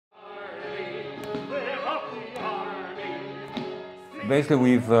basically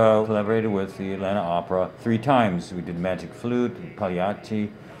we've collaborated with the Atlanta Opera 3 times. We did Magic Flute, Pagliacci,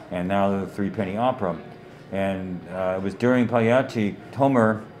 and now the Threepenny Opera. And it was during Pagliacci,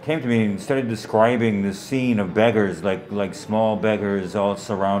 Tomer came to me and started describing the scene of beggars, like small beggars all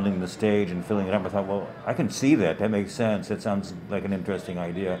surrounding the stage and filling it up. I thought, well, I can see that. That makes sense. That sounds like an interesting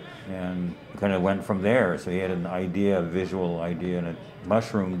idea. And kind of went from there. So he had an idea, a visual idea, and it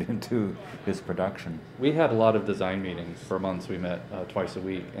mushroomed into this production. We had a lot of design meetings. For months we met twice a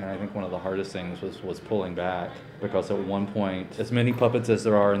week, and I think one of the hardest things was pulling back, because at one point, as many puppets as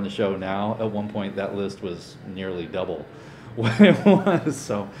there are in the show now, at one point that list was nearly double what it was.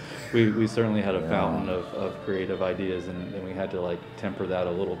 So we certainly had a fountain of creative ideas, and we had to like temper that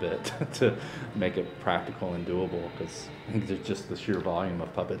a little bit to make it practical and doable, because I think just the sheer volume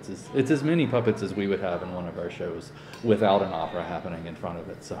of puppets it's as many puppets as we would have in one of our shows without an opera happening in front of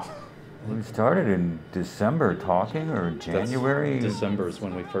it. So we started in December talking, or January? December is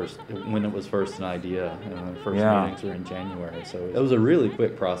when it was first an idea, and the first meetings were in January. So it was a really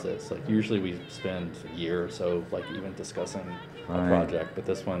quick process. Like usually we spend a year or so, like even discussing a project, but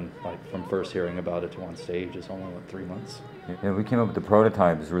this one, like from first hearing about it to on stage, is only like 3 months. Yeah, we came up with the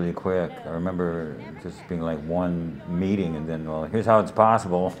prototypes really quick. I remember just being like one meeting, and then, well, here's how it's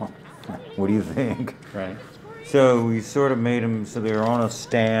possible. What do you think? Right. So we sort of made them so they're on a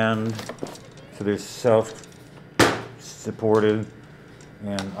stand, so they're self-supported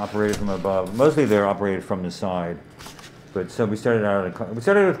and operated from above. Mostly they're operated from the side, but so we started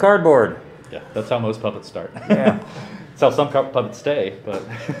with cardboard. Yeah, that's how most puppets start. Yeah, that's how some puppets stay. But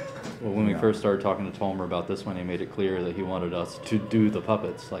well, when we first started talking to Tomer about this one, he made it clear that he wanted us to do the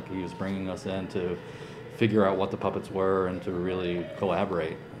puppets. Like he was bringing us in to figure out what the puppets were and to really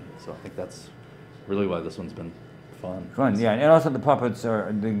collaborate. So I think that's really why this one's been fun. Yeah, and also the puppets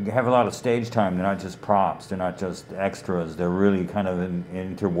they have a lot of stage time. They're not just props, they're not just extras, they're really kind of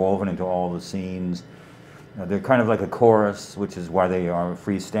interwoven into all the scenes. They're kind of like a chorus, which is why they are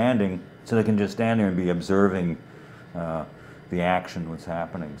freestanding, so they can just stand there and be observing the action, what's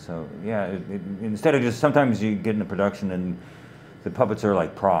happening. So yeah, instead of just, sometimes you get in a production and the puppets are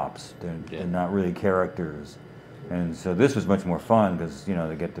like props, they're not really characters. And so this was much more fun because, you know,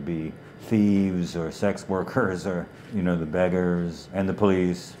 they get to be thieves or sex workers or, you know, the beggars and the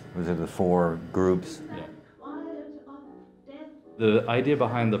police. Those are the 4 groups. Yeah. The idea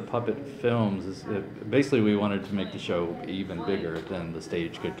behind the puppet films is basically we wanted to make the show even bigger than the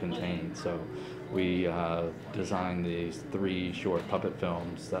stage could contain. So we designed these 3 short puppet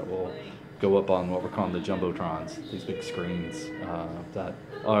films that will go up on what we're calling the jumbotrons, these big screens that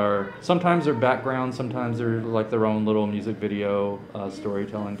are, sometimes they're background, sometimes they're like their own little music video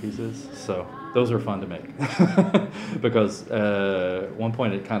storytelling pieces. So those are fun to make because at one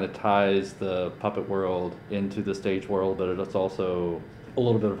point it kind of ties the puppet world into the stage world, but it's also a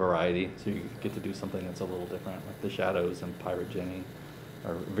little bit of variety. So you get to do something that's a little different, like the shadows and Pirate Jenny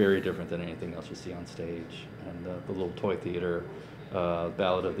are very different than anything else you see on stage. And the little toy theater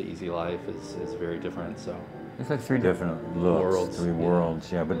Ballad of the Easy Life is very different. So it's like 3 different looks, 3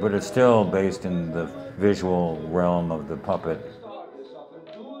 worlds, yeah, but it's still based in the visual realm of the puppet.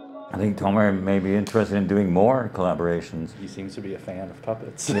 I think Tomer may be interested in doing more collaborations. He seems to be a fan of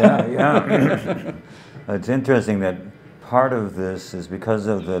puppets. Yeah. It's interesting that part of this is because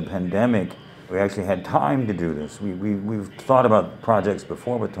of the pandemic. We actually had time to do this. We've thought about projects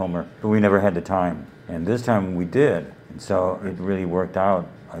before with Tomer, but we never had the time. And this time we did. And so it really worked out,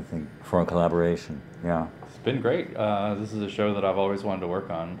 I think, for a collaboration. Yeah. It's been great. This is a show that I've always wanted to work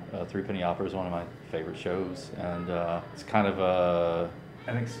on. Threepenny Opera is one of my favorite shows. And it's kind of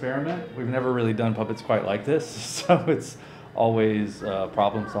an experiment. We've never really done puppets quite like this. So it's always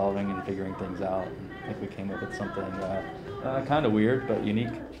problem solving and figuring things out. And I think we came up with something kind of weird but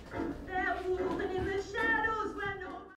unique.